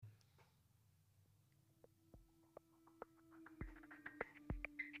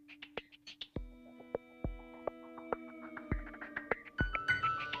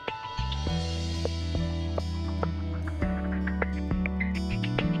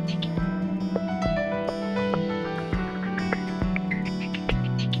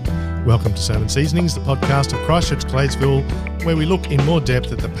Welcome to Sermon Seasonings, the podcast of Christchurch Cladesville, where we look in more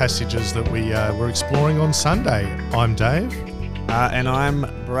depth at the passages that we were exploring on Sunday. I'm Dave. And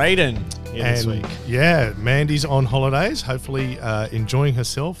I'm Braydon this week. Yeah, Mandy's on holidays, hopefully enjoying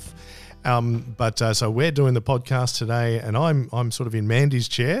herself. So we're doing the podcast today, and I'm sort of in Mandy's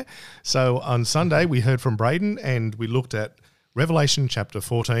chair. So on Sunday, we heard from Braydon, and we looked at Revelation chapter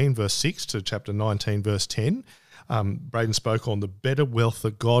 14, verse 6 to chapter 19, verse 10. Braydon spoke on the better wealth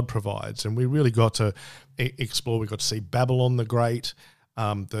that God provides, and we really got to explore. We got to see Babylon the Great,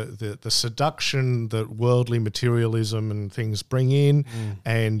 the seduction that worldly materialism and things bring in,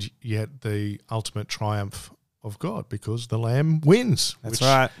 and yet the ultimate triumph of God, because the Lamb wins. That's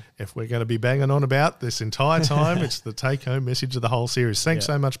right. If we're going to be banging on about this entire time, it's the take-home message of the whole series. Thanks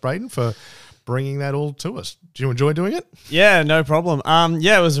so much, Braydon, for bringing that all to us. Do you enjoy doing it? Yeah, no problem.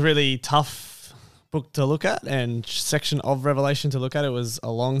 It was a really tough book to look at and section of Revelation to look at. It was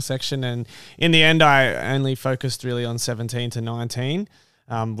a long section, and in the end I only focused really on 17 to 19,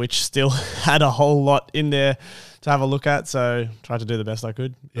 which still had a whole lot in there to have a look at, so tried to do the best I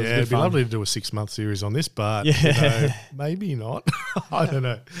could. It'd be lovely to do a 6-month series on this, but maybe not. I don't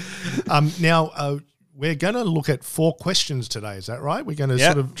know. Now we're going to look at 4 questions today. Is that right? We're going to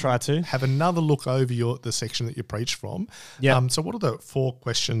sort of try to have another look over the section that you preached from. So what are the 4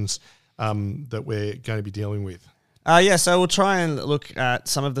 questions that we're going to be dealing with? So we'll try and look at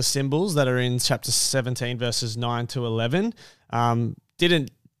some of the symbols that are in chapter 17, verses 9 to 11.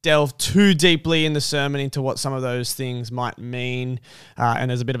 Didn't delve too deeply in the sermon into what some of those things might mean, and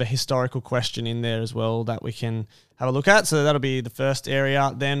there's a bit of a historical question in there as well that we can have a look at. So that'll be the first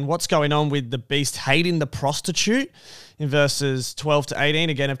area. Then what's going on with the beast hating the prostitute in verses 12 to 18,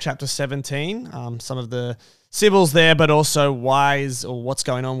 again of chapter 17. Some of the symbols there, but also what's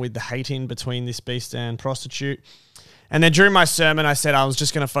going on with the hating between this beast and prostitute. And then during my sermon, I said I was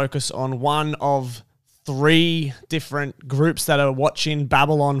just going to focus on one of 3 different groups that are watching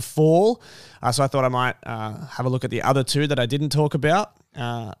Babylon fall. So I thought I might have a look at the other 2 that I didn't talk about,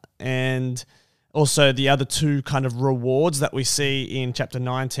 and also the other 2 kind of rewards that we see in chapter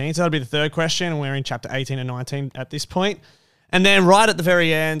 19. So that'll be the third question. We're in chapter 18 and 19 at this point. And then right at the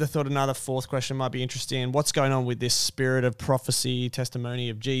very end, I thought another 4th question might be interesting. What's going on with this spirit of prophecy, testimony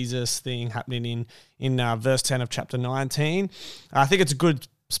of Jesus thing happening in verse 10 of chapter 19? I think it's a good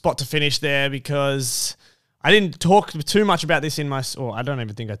spot to finish there, because I didn't talk too much about this I don't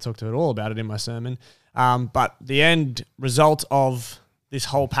even think I talked at all about it in my sermon. But the end result of this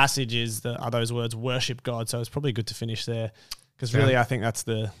whole passage are those words, worship God. So it's probably good to finish there, because really I think that's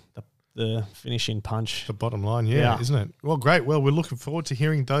the finishing punch. The bottom line, isn't it? Well, great. Well, we're looking forward to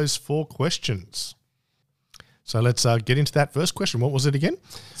hearing those 4 questions. So let's get into that first question. What was it again?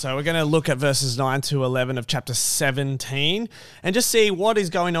 So we're going to look at verses 9 to 11 of chapter 17 and just see what is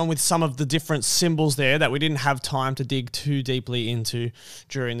going on with some of the different symbols there that we didn't have time to dig too deeply into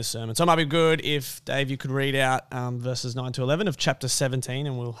during the sermon. So it might be good if, Dave, you could read out verses 9 to 11 of chapter 17,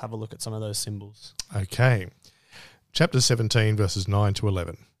 and we'll have a look at some of those symbols. Okay. Chapter 17, verses 9 to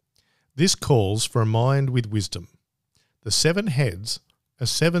 11. This calls for a mind with wisdom. The 7 heads are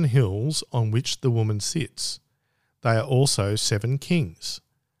 7 hills on which the woman sits. They are also 7 kings.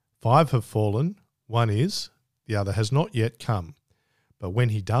 5 have fallen, 1 is, the other has not yet come. But when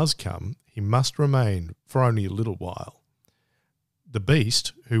he does come, he must remain for only a little while. The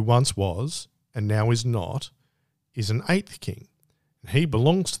beast, who once was, and now is not, is an 8th king, and he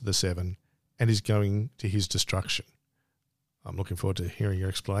belongs to the 7 and is going to his destruction. I'm looking forward to hearing your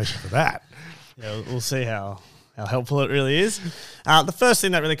explanation for that. Yeah, we'll see how helpful it really is. The first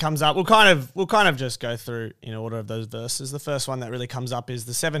thing that really comes up, we'll kind of just go through in order of those verses. The first one that really comes up is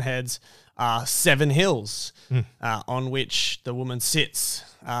the 7 heads are 7 hills on which the woman sits.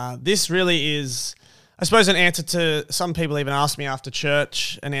 This really is, I suppose, an answer to, some people even ask me after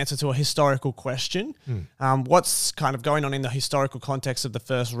church, an answer to a historical question. What's kind of going on in the historical context of the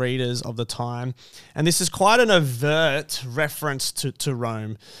first readers of the time? And this is quite an overt reference to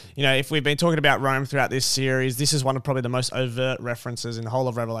Rome. You know, if we've been talking about Rome throughout this series, this is one of probably the most overt references in the whole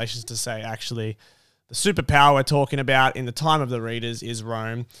of Revelations to say, actually, the superpower we're talking about in the time of the readers is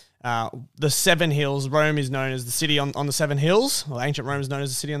Rome. The 7 hills, Rome is known as the city on the 7 hills. Well, ancient Rome is known as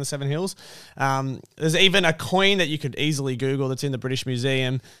the city on the 7 hills. There's even a coin that you could easily Google that's in the British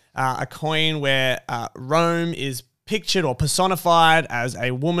Museum, a coin where Rome is pictured or personified as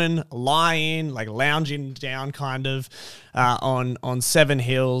a woman lying, like lounging down kind of on 7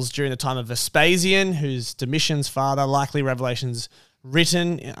 hills during the time of Vespasian, who's Domitian's father, likely Revelation's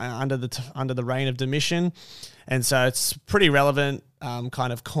written under the reign of Domitian. And so it's pretty relevant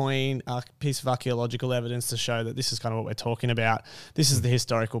kind of piece of archaeological evidence to show that this is kind of what we're talking about. This is the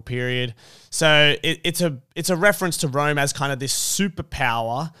historical period. So it's a reference to Rome as kind of this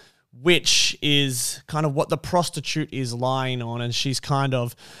superpower, which is kind of what the prostitute is lying on, and she's kind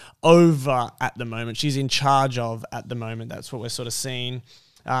of over at the moment. She's in charge of at the moment. That's what we're sort of seeing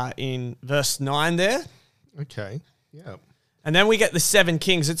in verse 9 there. Okay, yeah. And then we get the 7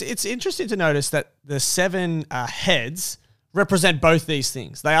 kings. It's interesting to notice that the 7 heads represent both these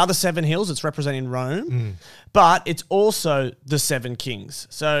things. They are the 7 hills. It's representing Rome, but it's also the 7 kings.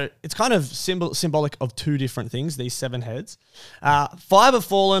 So it's kind of symbolic of 2 different things, these 7 heads. 5 have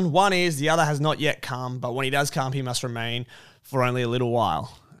fallen, 1 is, the other has not yet come, but when he does come, he must remain for only a little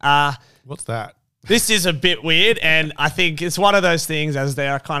while. What's that? This is a bit weird, and I think it's one of those things, as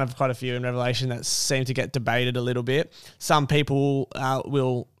there are kind of quite a few in Revelation that seem to get debated a little bit. Some people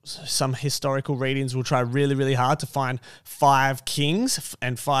some historical readings will try really, really hard to find 5 kings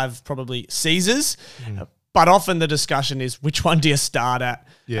and 5 probably Caesars. But often the discussion is, which one do you start at?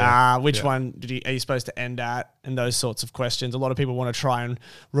 Which one are you supposed to end at? And those sorts of questions. A lot of people want to try and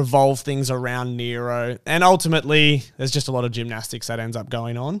revolve things around Nero. And ultimately, there's just a lot of gymnastics that ends up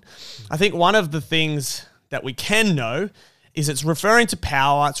going on. I think one of the things that we can know is it's referring to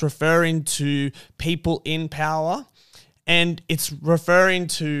power. It's referring to people in power. And it's referring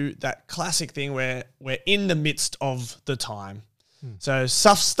to that classic thing where we're in the midst of the time. So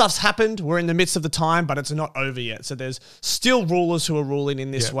stuff's happened. We're in the midst of the time, but it's not over yet. So there's still rulers who are ruling in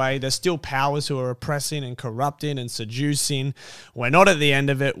this way. There's still powers who are oppressing and corrupting and seducing. We're not at the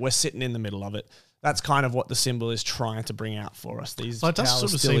end of it. We're sitting in the middle of it. That's kind of what the symbol is trying to bring out for us. These powers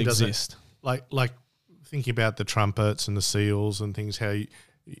sort of still exist. Like thinking about the trumpets and the seals and things, how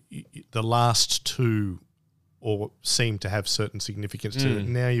the last 2 or seem to have certain significance to it.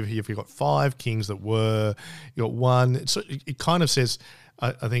 Now you've got 5 kings that were, you got 1. So it kind of says,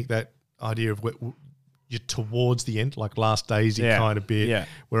 I think that idea of you're towards the end, like last days-y kind of bit. Yeah.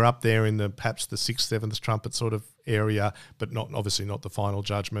 We're up there in perhaps the 6th, 7th trumpet sort of area, but obviously not the final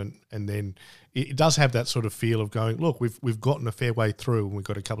judgment. And then it does have that sort of feel of going, look, we've gotten a fair way through and we've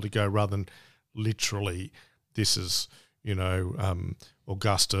got a couple to go, rather than literally this is,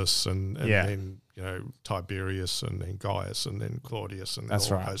 Augustus and then Tiberius and then Gaius and then Claudius and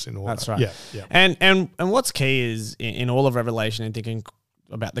that's all right. Those in order. That's right. Yeah. And what's key is in all of Revelation and thinking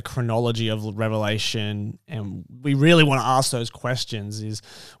about the chronology of Revelation, and we really want to ask those questions, is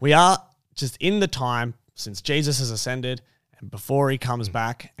we are just in the time since Jesus has ascended and before he comes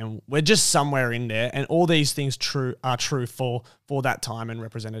back, and we're just somewhere in there, and all these things are true for that time and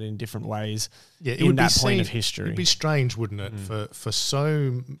represented in different ways in that point of history. It'd be strange, wouldn't it, for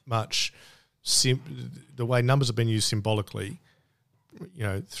so much the way numbers have been used symbolically,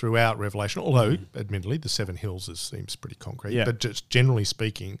 throughout Revelation, although admittedly the 7 hills seems pretty concrete, but just generally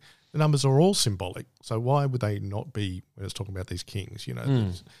speaking, the numbers are all symbolic. So why would they not be when it's talking about these kings?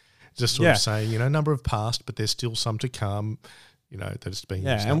 Just sort of saying, number have passed, but there's still some to come. That it's being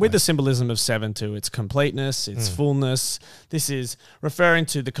used. And with the symbolism of 7 too, its completeness, its fullness. This is referring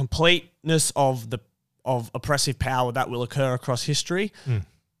to the completeness of oppressive power that will occur across history.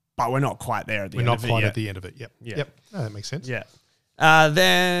 But we're not quite there at the end of it. We're not quite at the end of it. Yep. No, that makes sense. Yeah.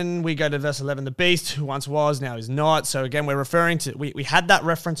 Then we go to verse 11. The beast who once was, now is not. So again, we're referring to, we had that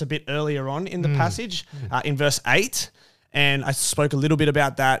reference a bit earlier on in the passage in verse 8. And I spoke a little bit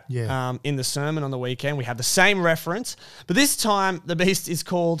about that in the sermon on the weekend. We have the same reference, but this time the beast is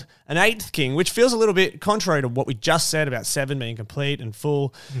called an 8th king, which feels a little bit contrary to what we just said about 7 being complete and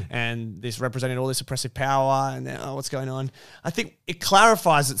full, and this representing all this oppressive power and what's going on. I think it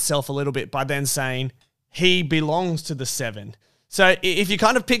clarifies itself a little bit by then saying he belongs to the 7. So if you're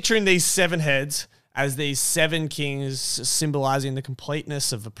kind of picturing these 7 heads as these 7 kings symbolizing the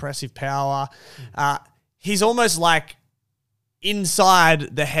completeness of oppressive power, he's almost like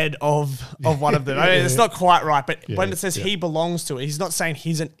inside the head of one of them. I mean, it's not quite right, but when it says he belongs to it, he's not saying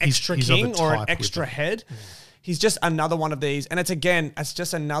he's an extra king or an extra head. He's just another one of these. And it's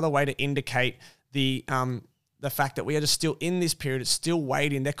just another way to indicate the fact that we are just still in this period. It's still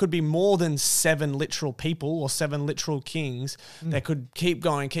waiting. There could be more than 7 literal people or 7 literal kings. They could keep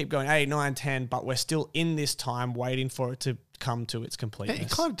going, 8, 9, 10, but we're still in this time waiting for it to come to its completeness.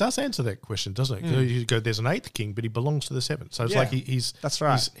 It kind of does answer that question, doesn't it? You go, there's an 8th king, but he belongs to the 7th. So it's like he's that's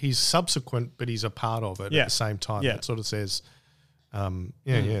right. He's subsequent, but he's a part of it at the same time. It sort of says,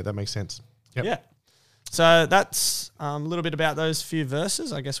 that makes sense. Yep. Yeah. So that's a little bit about those few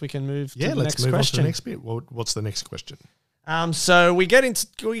verses. I guess we can move to the next question. On to the next bit. What's the next question? So we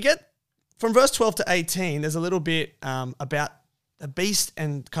get from verse 12 to 18. There's a little bit about the beast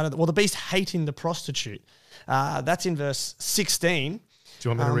and the beast hating the prostitute. That's in verse 16. Do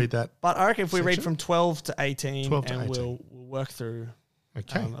you want me to read that? But I reckon if we section? read from 12 to 18, 12 to and 18. we'll work through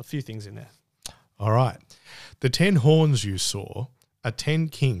a few things in there. All right. The 10 horns you saw are 10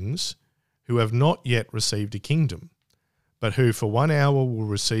 kings who have not yet received a kingdom, but who for 1 hour will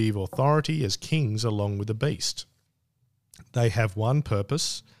receive authority as kings along with the beast. They have one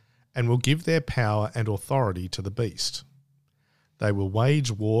purpose and will give their power and authority to the beast. They will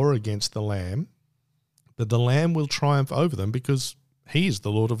wage war against the Lamb, but the Lamb will triumph over them because he is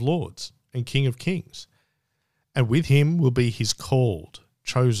the Lord of lords and King of kings. And with him will be his called,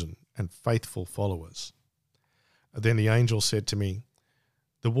 chosen, and faithful followers. Then the angel said to me,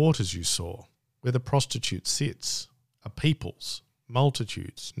 the waters you saw, where the prostitute sits, are peoples,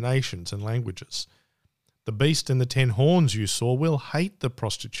 multitudes, nations, and languages. The beast and the 10 horns you saw will hate the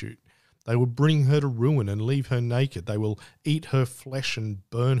prostitute. They will bring her to ruin and leave her naked. They will eat her flesh and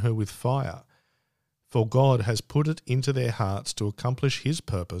burn her with fire. For God has put it into their hearts to accomplish his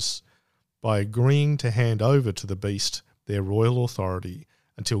purpose by agreeing to hand over to the beast their royal authority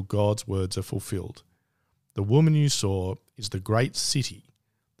until God's words are fulfilled. The woman you saw is the great city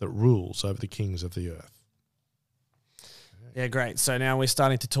that rules over the kings of the earth. Yeah, great. So now we're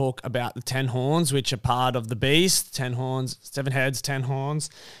starting to talk about the 10 horns, which are part of the beast. 10 horns, 7 heads, 10 horns.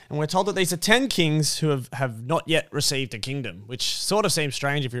 And we're told that these are 10 kings who have not yet received a kingdom, which sort of seems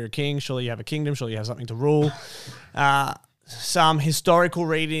strange. If you're a king, surely you have a kingdom, surely you have something to rule. Some historical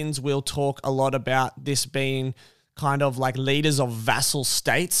readings will talk a lot about this being kind of like leaders of vassal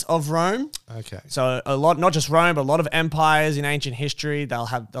states of Rome. Okay. So a lot, not just Rome, but a lot of empires in ancient history,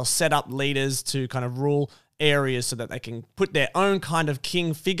 they'll set up leaders to kind of rule areas so that they can put their own kind of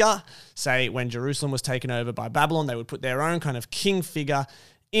king figure. Say when Jerusalem was taken over by Babylon, they would put their own kind of king figure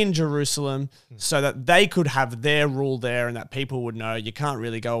in Jerusalem so that they could have their rule there and that people would know you can't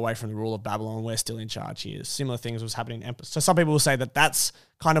really go away from the rule of Babylon. We're still in charge here. Similar things was happening in empires. So some people will say that that's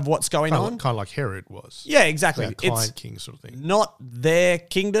kind of what's going on. Kind of like Herod was. Yeah, exactly. Our client king sort of thing. Not their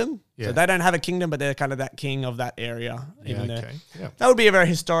kingdom. Yeah. So they don't have a kingdom, but they're kind of that king of that area. Yeah, okay. Yeah. That would be a very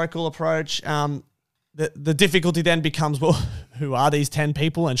historical approach. The difficulty then becomes, well, who are these 10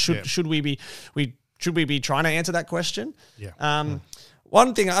 people, and should we be trying to answer that question? Yeah.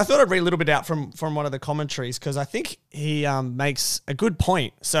 One thing I thought I'd read a little bit out from one of the commentaries because I think he makes a good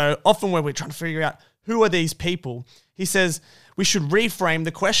point. So often when we're trying to figure out who are these people, he says we should reframe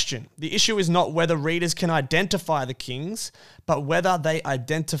the question. The issue is not whether readers can identify the kings, but whether they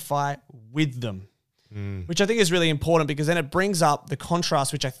identify with them. Which I think is really important because then it brings up the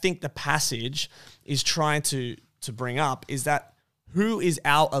contrast, which I think the passage is trying to bring up, is that who is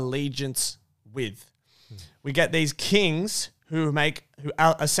our allegiance with? We get these kings who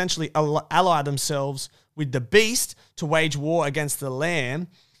essentially ally themselves with the beast to wage war against the Lamb,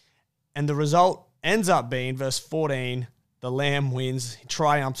 and the result ends up being, verse 14, the Lamb wins, he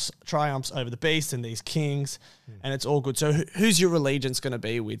triumphs over the beast and these kings, and it's all good. So who's your allegiance going to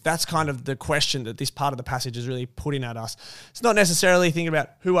be with? That's kind of the question that this part of the passage is really putting at us. It's not necessarily thinking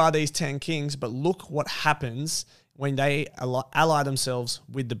about who are these 10 kings, but look what happens when they ally themselves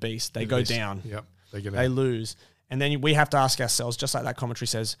with the beast. They go down. Yep. They lose. And then we have to ask ourselves, just like that commentary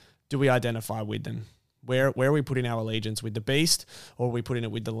says, do we identify with them? Where are we putting our allegiance, with the beast, or are we putting it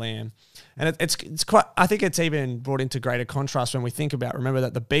with the Lamb? And it's quite, I think it's even brought into greater contrast when we think about, remember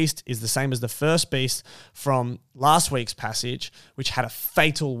that the beast is the same as the first beast from last week's passage, which had a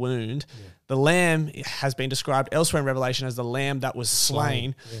fatal wound. Yeah. The Lamb has been described elsewhere in Revelation as the Lamb that was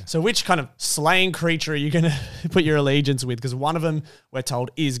slain. Yeah. So which kind of slain creature are you going to put your allegiance with? Because one of them, we're told,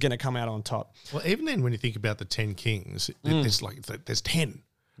 is going to come out on top. Well, even then, when you think about the 10 kings, there's 10.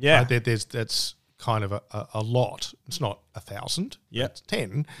 Yeah. Right? There's kind of a lot. It's not 1,000. Yeah. It's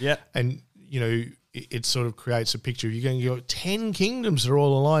 10. Yeah. And, it sort of creates a picture of you going, 10 kingdoms are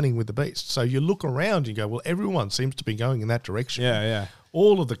all aligning with the beast. So you look around and you go, well, everyone seems to be going in that direction. Yeah, yeah.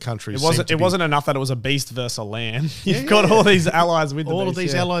 All of the countries. It wasn't enough that it was a beast versus a lamb. You've got all these allies with the beast. All of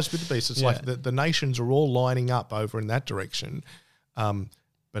these allies with the beast. It's like the nations are all lining up over in that direction. But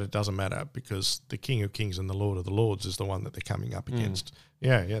it doesn't matter because the King of Kings and the Lord of the Lords is the one that they're coming up against.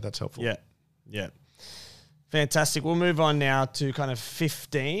 Yeah, that's helpful. Yeah, yeah. Fantastic. We'll move on now to kind of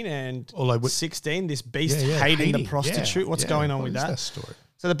 15 and 16, this beast hating the prostitute. What's going on with that? Story?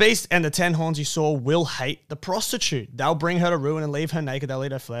 So the beast and the 10 horns you saw will hate the prostitute. They'll bring her to ruin and leave her naked. They'll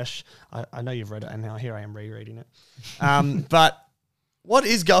eat her flesh. I know you've read it, and now here I am rereading it. But what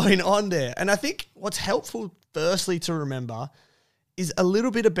is going on there? And I think what's helpful, firstly, to remember is a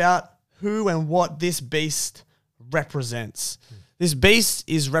little bit about who and what this beast represents. This beast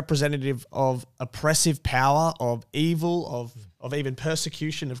is representative of oppressive power, of evil, of even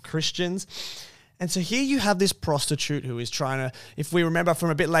persecution of Christians. And so here you have this prostitute who is trying to, if we remember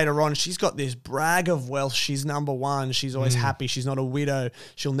from a bit later on, she's got this brag of wealth. She's number one. She's always happy. She's not a widow.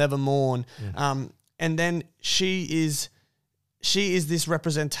 She'll never mourn. And then she is this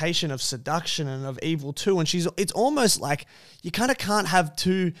representation of seduction and of evil too. And it's almost like you kind of can't have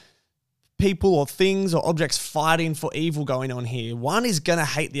two people or things or objects fighting for evil going on here. One is going to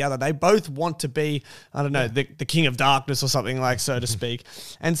hate the other. They both want to be, I don't know, the king of darkness or something like, so to speak.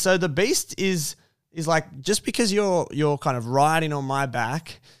 And so the beast is like, just because you're kind of riding on my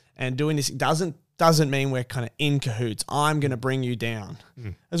back and doing this doesn't mean we're kind of in cahoots. I'm going to bring you down.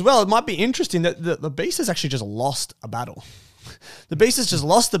 As well, it might be interesting that the beast has actually just lost a battle. The beast has just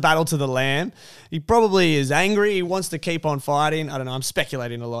lost the battle to the lamb. He probably is angry. He wants to keep on fighting. I don't know. I'm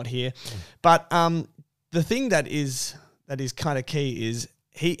speculating a lot here. But the thing that is kind of key is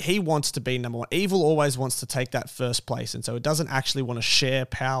he wants to be number one. Evil always wants to take that first place. And so it doesn't actually want to share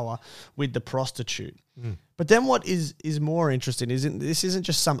power with the prostitute. But then what is more interesting is this isn't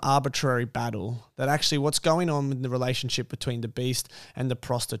just some arbitrary battle, that actually what's going on in the relationship between the beast and the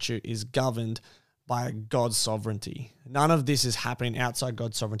prostitute is governed by God's sovereignty. None of this is happening outside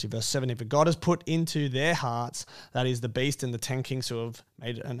God's sovereignty. Verse 17, for God has put into their hearts, that is the beast and the 10 kings who have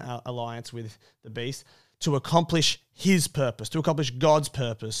made an alliance with the beast, to accomplish his purpose, to accomplish God's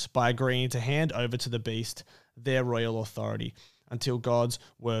purpose by agreeing to hand over to the beast their royal authority until God's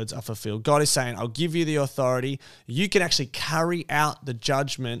words are fulfilled. God is saying, I'll give you the authority. You can actually carry out the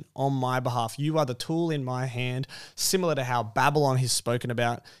judgment on my behalf. You are the tool in my hand, similar to how Babylon is spoken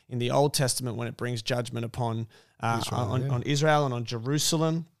about in the Old Testament when it brings judgment upon on Israel and on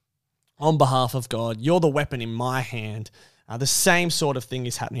Jerusalem on behalf of God. You're the weapon in my hand. The same sort of thing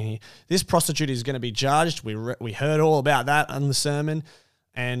is happening here. This prostitute is going to be judged. We heard all about that in the sermon,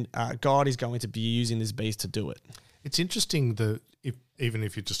 and God is going to be using this beast to do it. It's interesting that even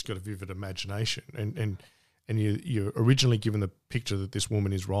if you've just got a vivid imagination and you're originally given the picture that this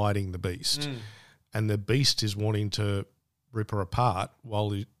woman is riding the beast and the beast is wanting to rip her apart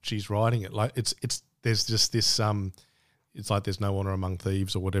while she's riding it. Like there's just this it's like there's no honor among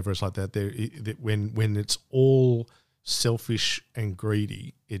thieves or whatever. It's like that when it's all selfish and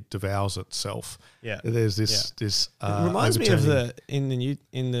greedy, it devours itself. Yeah, there's this. It reminds me of in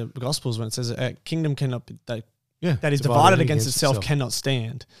the Gospels when it says a kingdom cannot be that is divided against itself cannot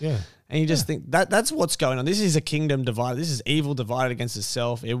stand. Yeah, and you just think that's what's going on. This is a kingdom divided. This is evil divided against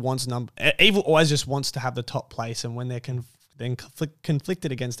itself. It wants evil always just wants to have the top place, and when they're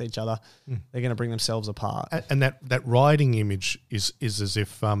conflicted against each other, they're going to bring themselves apart. And that riding image is as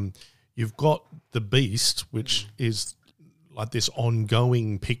if you've got the beast, which is like this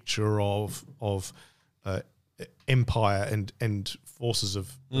ongoing picture of empire and forces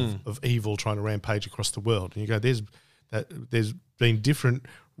of evil trying to rampage across the world. And you go, there's been different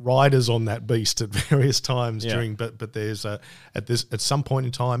riders on that beast at various times but there's at some point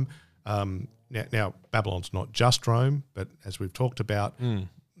in time. Now Babylon's not just Rome, but as we've talked about,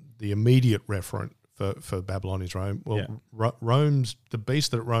 the immediate referent for Babylon is Rome. Well, Rome's the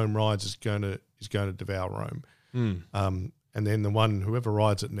beast that Rome rides is going to devour Rome. And then whoever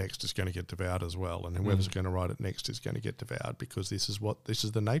rides it next is going to get devoured as well, and whoever's going to ride it next is going to get devoured, because this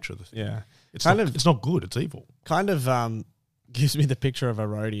is the nature of the thing. Yeah, it's not good. It's evil. Kind of gives me the picture of a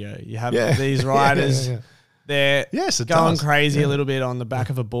rodeo. You have these riders, they're going crazy a little bit on the back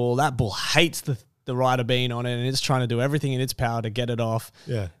of a bull. That bull hates the rider being on it, and it's trying to do everything in its power to get it off.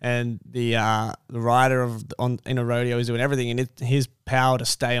 Yeah, and the rider in a rodeo is doing everything in his power to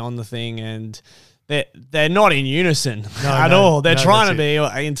stay on the thing, and they're not in unison at all. They're trying to be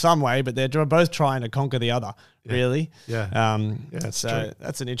in some way, but they're both trying to conquer the other, really. Yeah. So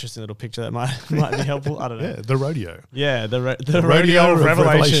that's an interesting little picture that might be helpful. I don't know. Yeah, the rodeo. Yeah, the rodeo of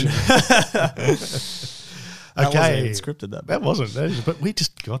Revelation. Okay. That wasn't scripted, that wasn't, but we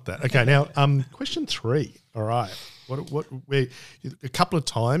just got that. Okay, now question 3. All right. A couple of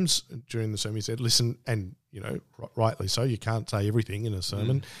times during the sermon you said, listen, and rightly so, you can't say everything in a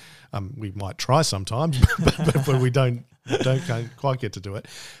sermon. We might try sometimes, but we don't quite get to do it.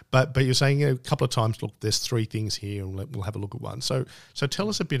 But you're saying a couple of times, look, there's 3 things here, and we'll have a look at one. So tell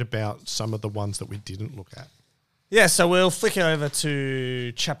us a bit about some of the ones that we didn't look at. Yeah, so we'll flick over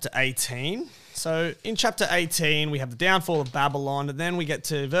to chapter 18. So in chapter 18, we have the downfall of Babylon, and then we get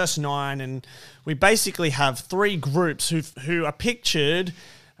to verse 9, and we basically have 3 groups who are pictured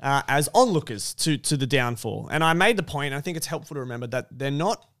as onlookers to the downfall. And I made the point, I think it's helpful to remember, that they're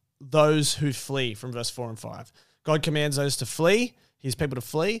not those who flee from verse 4 and 5. God commands those to flee, his people to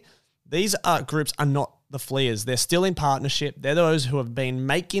flee. These groups are not the fleers. They're still in partnership. They're those who have been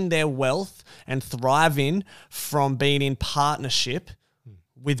making their wealth and thriving from being in partnership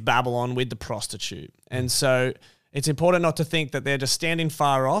with Babylon, with the prostitute. And so it's important not to think that they're just standing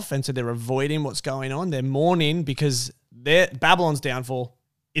far off and so they're avoiding what's going on. They're mourning because Babylon's downfall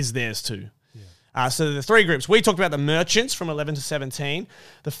is theirs too. So the three groups, we talked about the merchants from 11 to 17.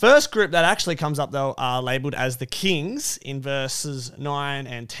 The first group that actually comes up, though, are labeled as the kings in verses 9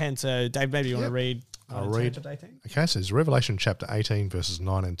 and 10. So, Dave, maybe you want to read. I'll read. Chapter 18? Okay, so it's Revelation chapter 18, verses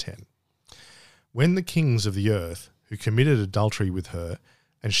 9 and 10. When the kings of the earth who committed adultery with her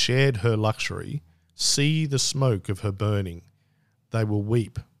and shared her luxury see the smoke of her burning, they will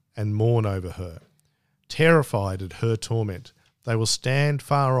weep and mourn over her. Terrified at her torment, they will stand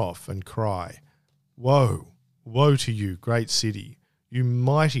far off and cry, "Woe, woe to you, great city, you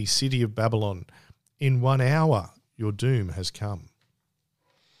mighty city of Babylon. In 1 hour your doom has come."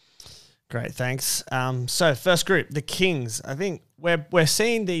 Great, thanks. So first group, the kings. I think we're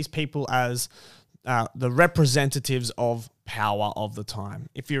seeing these people as the representatives of power of the time.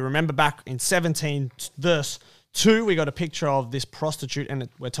 If you remember back in 17 verse 2, we got a picture of this prostitute and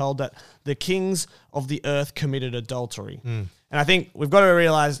we're told that the kings of the earth committed adultery. And I think we've got to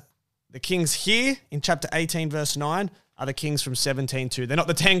realize the kings here in chapter 18 verse 9 are the kings from 17:2. They're not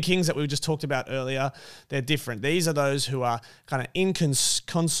the 10 kings that we just talked about earlier. They're different. These are those who are kind of in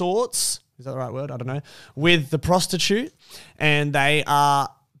consorts, is that the right word? I don't know, with the prostitute. And they are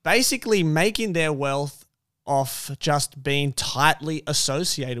basically making their wealth off just being tightly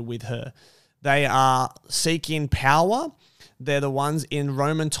associated with her. They are seeking power. They're the ones in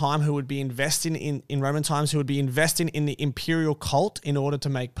Roman time who would be investing in Roman times who would be investing in the imperial cult in order to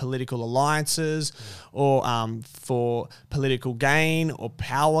make political alliances or for political gain or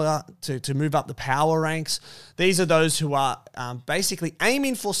power to move up the power ranks. These are those who are basically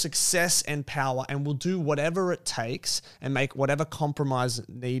aiming for success and power and will do whatever it takes and make whatever compromise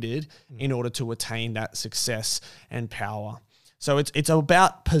needed in order to attain that success and power. So it's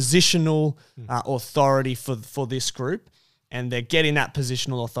about positional authority for this group. And they're getting that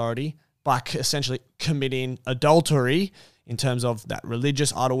positional authority by essentially committing adultery in terms of that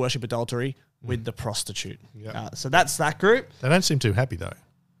religious idol worship adultery with the prostitute. Yep. So that's that group. They don't seem too happy though.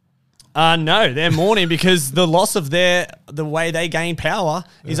 No, they're mourning because the loss of the way they gain power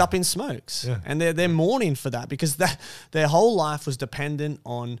is up in smokes. Yeah. And they're mourning for that because their whole life was dependent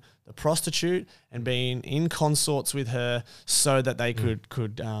on the prostitute and being in consorts with her so that they could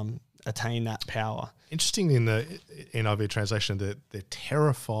attain that power. Interesting in the NIV translation that they're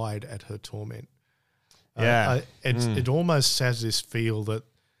terrified at her torment. It almost has this feel that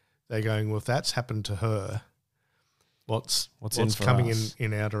they're going, well, if that's happened to her, what's coming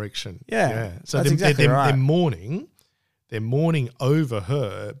in our direction? Yeah. So that's exactly right. They're mourning over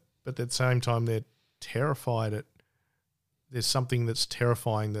her, but at the same time they're terrified there's something that's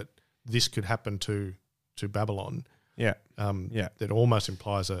terrifying that this could happen to Babylon. Yeah. That almost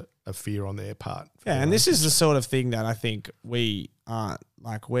implies a fear on their part. Yeah, and this is the sort of thing that I think we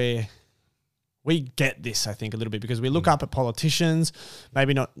get this, I think, a little bit because we look up at politicians,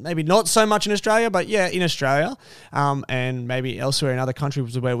 maybe not so much in Australia, but yeah, in Australia, and maybe elsewhere in other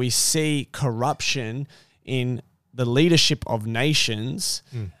countries where we see corruption in the leadership of nations.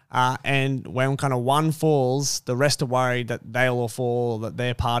 And when kind of one falls, the rest are worried that they'll all fall, that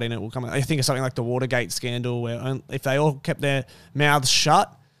their part in it will come. I think of something like the Watergate scandal where if they all kept their mouths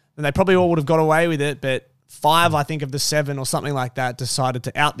shut, then they probably all would have got away with it. But 5, I think, of the 7 or something like that decided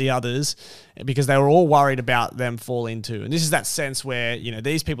to out the others because they were all worried about them falling too. And this is that sense where,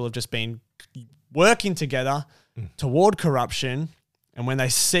 these people have just been working together toward corruption. And when they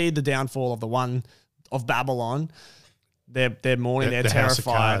see the downfall of the one of Babylon, they're mourning, they're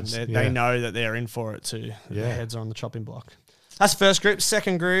terrified. They know that they're in for it too. Their heads are on the chopping block. That's the first group.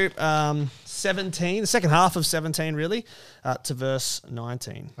 Second group, 17, the second half of 17 really, to verse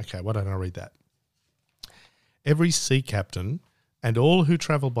 19. Okay, why don't I read that? Every sea captain and all who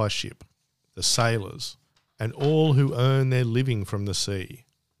travel by ship, the sailors, and all who earn their living from the sea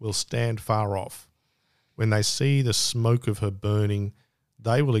will stand far off. When they see the smoke of her burning,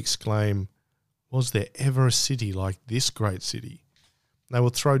 they will exclaim, "Was there ever a city like this great city?" They will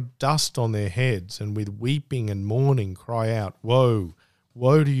throw dust on their heads and with weeping and mourning cry out, "Woe,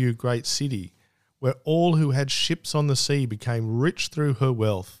 woe to you, great city, where all who had ships on the sea became rich through her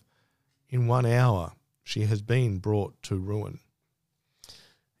wealth. In 1 hour she has been brought to ruin."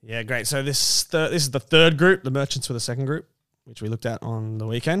 Yeah, great. So this is the third group. The merchants were the second group, which we looked at on the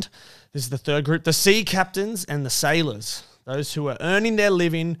weekend. This is the third group, the sea captains and the sailors, those who are earning their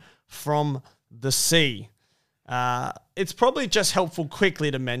living from the sea. It's probably just helpful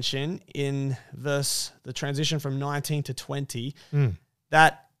quickly to mention in the transition from 19 to 20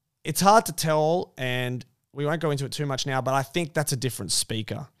 that it's hard to tell, and we won't go into it too much now, but I think that's a different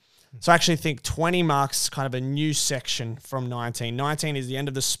speaker. So I actually think 20 marks kind of a new section from 19. 19 is the end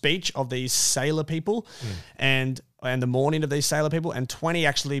of the speech of these sailor people and the mourning of these sailor people, and 20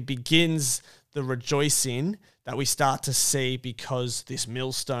 actually begins the rejoicing that we start to see because this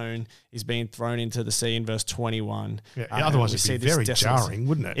millstone is being thrown into the sea in verse 21. Yeah, otherwise it'd be very jarring,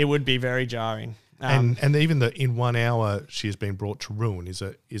 wouldn't it? It would be very jarring. And even the in 1 hour she has been brought to ruin is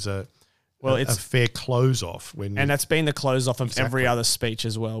a fair close off. And that's been the close off of every other speech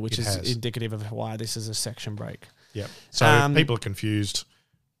as well, which is indicative of why this is a section break. Yeah. So if people are confused,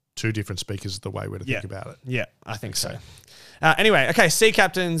 two different speakers is the way we're to think about it. Yeah, I think so. Anyway, okay, sea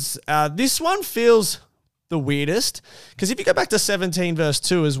captains. This one feels the weirdest because if you go back to 17 verse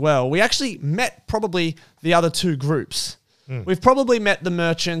 2 as well, we actually met probably the other two groups. We've probably met the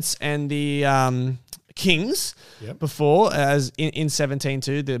merchants and the kings before, as in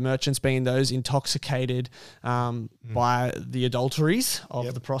 17.2, the merchants being those intoxicated by the adulteries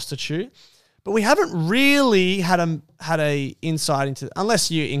of the prostitute. But we haven't really had a insight into, unless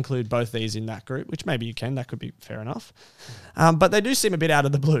you include both these in that group, which maybe you can, that could be fair enough. But they do seem a bit out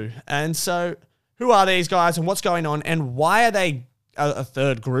of the blue. And so who are these guys and what's going on and why are they a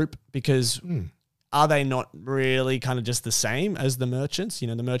third group? Because are they not really kind of just the same as the merchants? You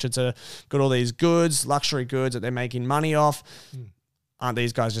know, the merchants are got all these goods, luxury goods that they're making money off. Aren't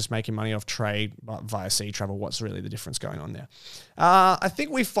these guys just making money off trade via sea travel? What's really the difference going on there? I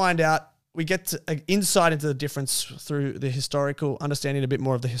think we find out, we get insight into the difference through the historical, understanding a bit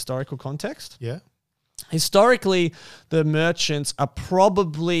more of the historical context. Yeah. Historically, the merchants are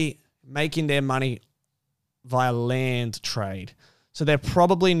probably making their money via land trade. So they're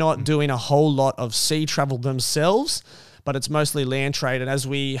probably not doing a whole lot of sea travel themselves, but it's mostly land trade. And as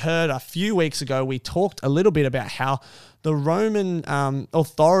we heard a few weeks ago, we talked a little bit about how the Roman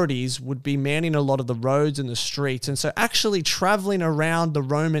authorities would be manning a lot of the roads and the streets. And so actually traveling around the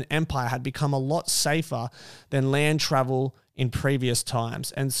Roman Empire had become a lot safer than land travel in previous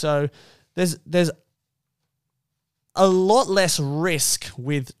times. And so there's a lot less risk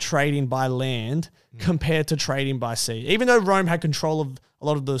with trading by land compared to trading by sea. Even though Rome had control of a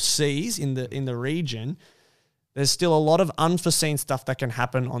lot of the seas in the region, there's still a lot of unforeseen stuff that can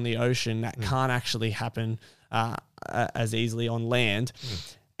happen on the ocean that can't actually happen as easily on land.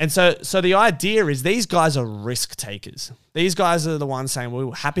 And so the idea is these guys are risk takers. These guys are the ones saying,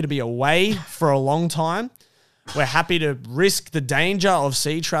 we're happy to be away for a long time. We're happy to risk the danger of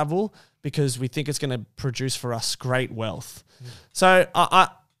sea travel because we think it's going to produce for us great wealth. So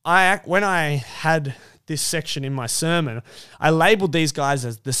when I had this section in my sermon, I labeled these guys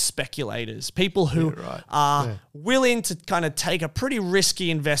as the speculators, people who are willing to kind of take a pretty risky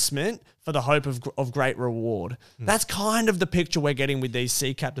investment for the hope of great reward. That's kind of the picture we're getting with these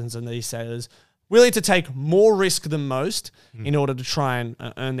sea captains and these sailors, willing to take more risk than most in order to try and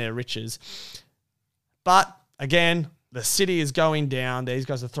earn their riches. But again, the city is going down. These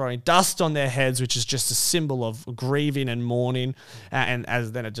guys are throwing dust on their heads, which is just a symbol of grieving and mourning. And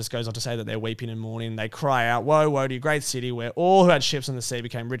as then it just goes on to say that they're weeping and mourning. They cry out, woe, woe to you, great city, where all who had ships on the sea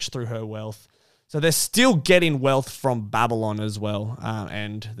became rich through her wealth. So they're still getting wealth from Babylon as well.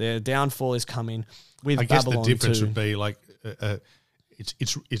 And their downfall is coming with Babylon too. I guess the difference would be like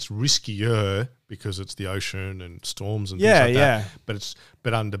it's riskier because it's the ocean and storms and things like that.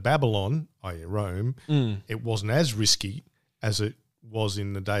 But under Babylon, i.e. Rome, it wasn't as risky as it was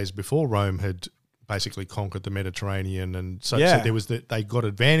in the days before Rome had basically conquered the Mediterranean, and so there was they got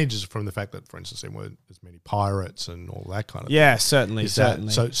advantages from the fact that, for instance, there weren't as many pirates and all that kind of thing. Yeah, certainly.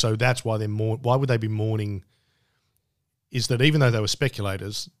 So that's why why would they be mourning? Is that even though they were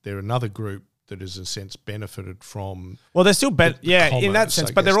speculators, they're another group that is in a sense benefited from. Well, they're still in that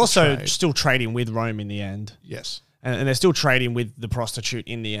sense, but they're also trade. Still trading with Rome in the end. Yes. And they're still trading with the prostitute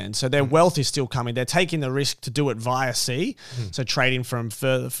in the end. So their wealth is still coming. They're taking the risk to do it via sea. So trading from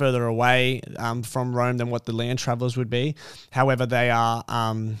further away from Rome than what the land travelers would be. However, they are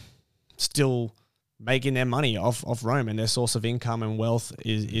still making their money off Rome, and their source of income and wealth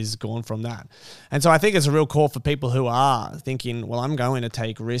is gone from that. And so I think it's a real call for people who are thinking, well, I'm going to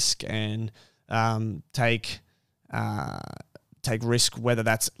take risk and take risk, whether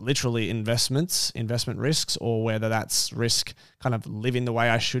that's literally investment risks, or whether that's risk kind of living the way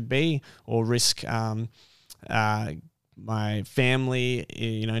I should be, or risk my family,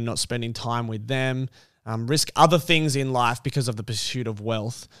 not spending time with them. risk other things in life because of the pursuit of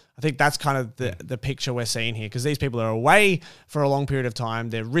wealth. I think that's kind of the picture we're seeing here, because these people are away for a long period of time.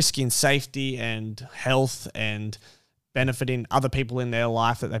 They're risking safety and health and benefiting other people in their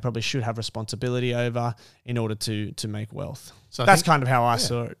life that they probably should have responsibility over in order to make wealth. So that's kind of how I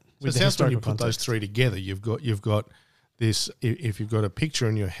saw it. So it sounds when you put those three together, you've got this. If you've got a picture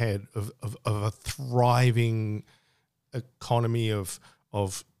in your head of a thriving economy of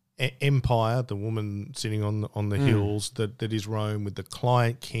empire, the woman sitting on the hills that is Rome, with the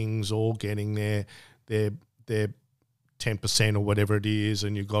client kings all getting their 10% or whatever it is,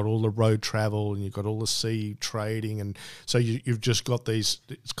 and you've got all the road travel and you've got all the sea trading, and so you've just got these.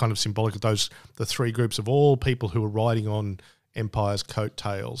 It's kind of symbolic of the three groups of all people who are riding on empire's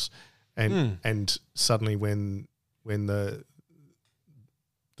coattails, and suddenly when the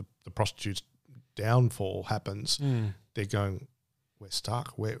prostitute's downfall happens, they're going, we're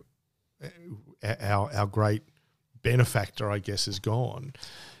stuck. Our great benefactor, I guess, is gone.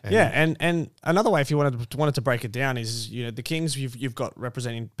 And another way, if you wanted to break it down, is the kings you've got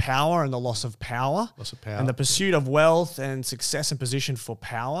representing power and the loss of power, and the pursuit of wealth and success and position for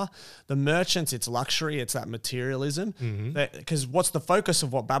power. The merchants, it's luxury, it's that materialism. Because what's the focus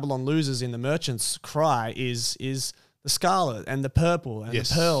of what Babylon loses in the merchants' cry is the scarlet and the purple and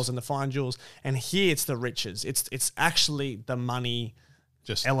the pearls and the fine jewels. And here it's the riches. It's actually the money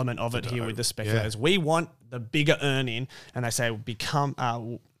just element of it here with the speculators. We want the bigger earning, and they say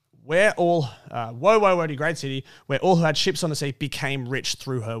we're all woe to great city, where all who had ships on the sea became rich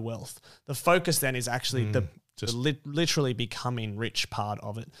through her wealth. The focus then is actually the literally becoming rich part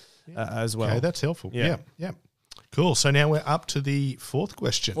of it as well. Okay, that's helpful. Yeah. Cool. So now we're up to the fourth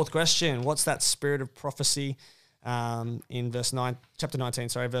question. What's that spirit of prophecy in chapter 19,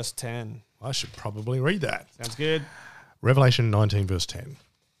 verse 10? I should probably read that. Sounds good. Revelation 19, verse 10.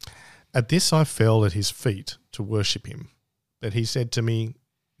 At this I fell at his feet to worship him. But he said to me,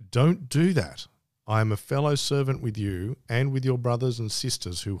 don't do that. I am a fellow servant with you and with your brothers and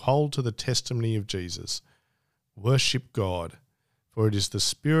sisters who hold to the testimony of Jesus. Worship God, for it is the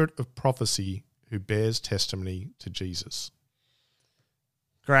spirit of prophecy who bears testimony to Jesus.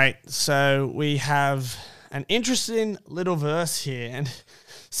 Great. So we have an interesting little verse here, and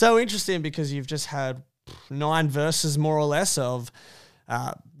so interesting because you've just had 9 verses more or less of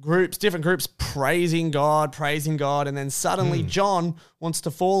different groups praising God, and then suddenly John wants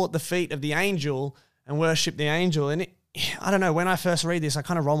to fall at the feet of the angel and worship the angel. And I don't know, when I first read this, I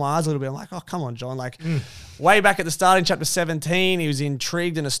kind of roll my eyes a little bit. I'm like, oh, come on, John. Way back at the start in chapter 17, he was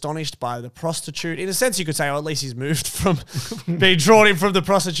intrigued and astonished by the prostitute. In a sense, you could say, at least he's moved from being drawn in from the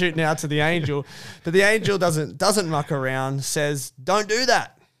prostitute now to the angel. But the angel doesn't muck around, says, don't do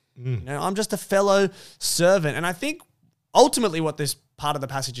that. I'm just a fellow servant. And I think ultimately what this part of the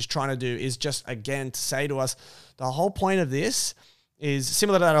passage is trying to do is just, again, to say to us, the whole point of this is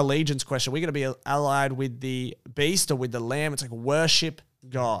similar to that allegiance question. We're going to be allied with the beast or with the lamb. It's like worship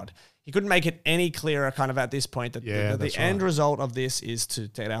God. He couldn't make it any clearer kind of at this point that the end result of this is to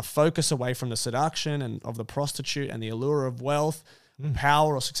take our focus away from the seduction and of the prostitute and the allure of wealth,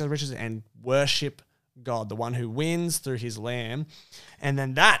 power or success, riches, and worship God, the one who wins through his lamb. And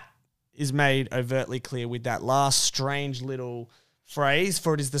then that is made overtly clear with that last strange little phrase,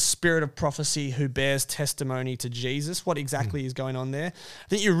 for it is the spirit of prophecy who bears testimony to Jesus. What exactly is going on there? I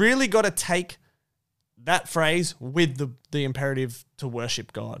think you really got to take that phrase with the imperative to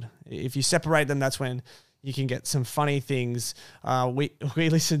worship God. If you separate them, that's when you can get some funny things. We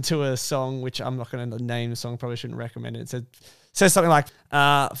listened to a song, which I'm not going to name the song, probably shouldn't recommend it. It says something like,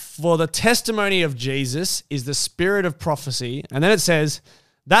 for the testimony of Jesus is the spirit of prophecy. And then it says,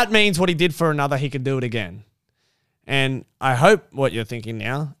 that means what he did for another, he could do it again. And I hope what you're thinking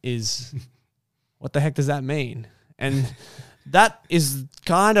now is, what the heck does that mean? And that is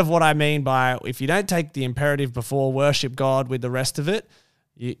kind of what I mean by, if you don't take the imperative before worship God with the rest of it,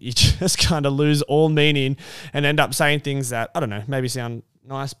 you just kind of lose all meaning and end up saying things that, I don't know, maybe sound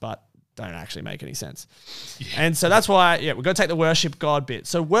nice, but don't actually make any sense. Yeah. And so that's why, we've got to take the worship God bit.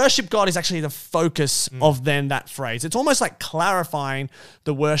 So worship God is actually the focus of then that phrase. It's almost like clarifying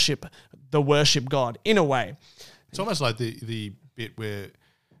the worship God in a way. It's almost like the bit where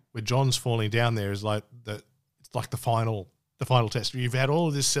John's falling down there is like it's like the final test. You've had all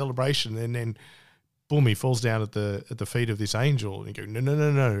of this celebration, and then boom, he falls down at the feet of this angel, and you go,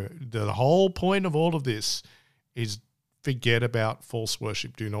 no. The whole point of all of this is forget about false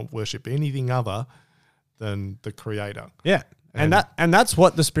worship. Do not worship anything other than the Creator. Yeah. And that's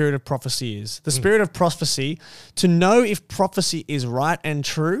what the spirit of prophecy is. The spirit of prophecy, to know if prophecy is right and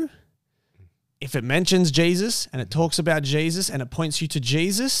true, if it mentions Jesus and it talks about Jesus and it points you to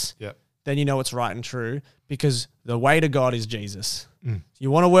Jesus, then you know it's right and true, because the way to God is Jesus. You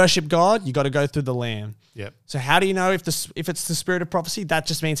want to worship God, you got to go through the Lamb. Yep. So how do you know if it's the spirit of prophecy? That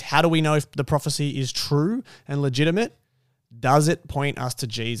just means, how do we know if the prophecy is true and legitimate? Does it point us to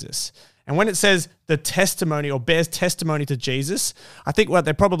Jesus? And when it says the testimony or bears testimony to Jesus, I think what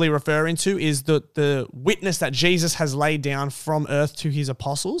they're probably referring to is the witness that Jesus has laid down from earth to his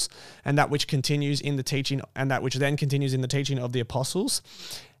apostles, and that which continues in the teaching, and that which then continues in the teaching of the apostles.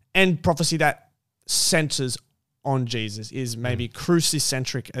 And prophecy that centers on Jesus is maybe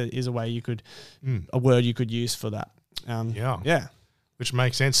crucicentric is a way you could, a word you could use for that. Yeah. Which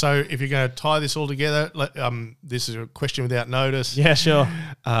makes sense. So if you're going to tie this all together, this is a question without notice. Yeah, sure.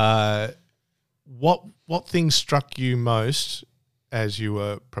 What things struck you most as you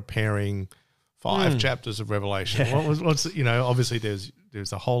were preparing 5 chapters of Revelation? Yeah. What's obviously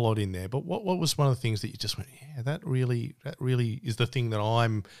there's a whole lot in there, but what was one of the things that you just went, yeah, that really is the thing that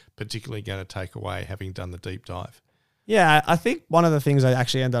I'm particularly going to take away, having done the deep dive? Yeah, I think one of the things I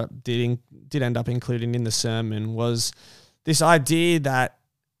actually did end up including in the sermon was this idea that,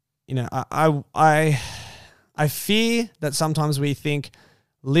 I fear that sometimes we think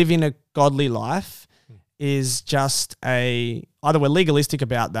living a godly life is just either we're legalistic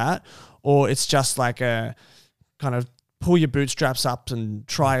about that, or it's just like a kind of pull your bootstraps up and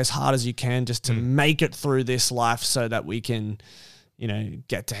try as hard as you can just to make it through this life so that we can,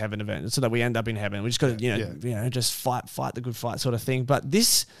 get to heaven eventually, so that we end up in heaven. We just got to, just fight the good fight sort of thing. But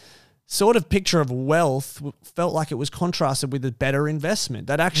this sort of picture of wealth felt like it was contrasted with a better investment.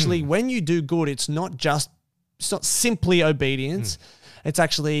 That actually, when you do good, it's not simply obedience. It's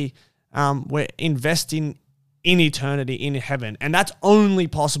actually we're investing in eternity in heaven, and that's only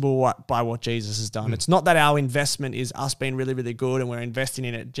possible by what Jesus has done. It's not that our investment is us being really, really good and we're investing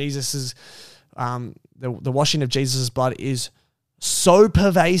in it. Jesus's the washing of Jesus' blood is so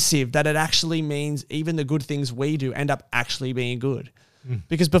pervasive that it actually means even the good things we do end up actually being good.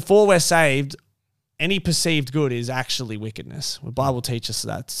 Because before we're saved, any perceived good is actually wickedness. The Bible teaches us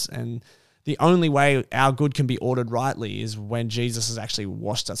that. And the only way our good can be ordered rightly is when Jesus has actually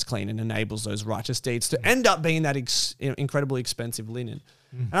washed us clean and enables those righteous deeds to end up being that incredibly expensive linen.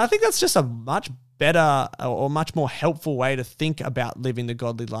 And I think that's just a much better or much more helpful way to think about living the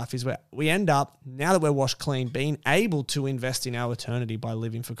godly life, is where we end up, now that we're washed clean, being able to invest in our eternity by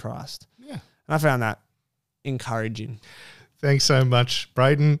living for Christ. Yeah. And I found that encouraging. Thanks so much,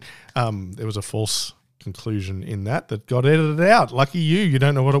 Braydon. There was a false conclusion in that got edited out. Lucky you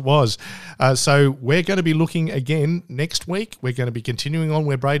don't know what it was. So we're going to be looking again next week. We're going to be continuing on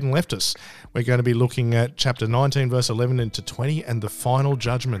where Braydon left us. We're going to be looking at chapter 19, verse 11 into 20, and the final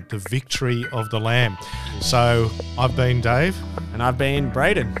judgment, the victory of the Lamb. So I've been Dave. And I've been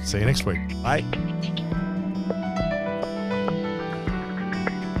Braydon. See you next week. Bye.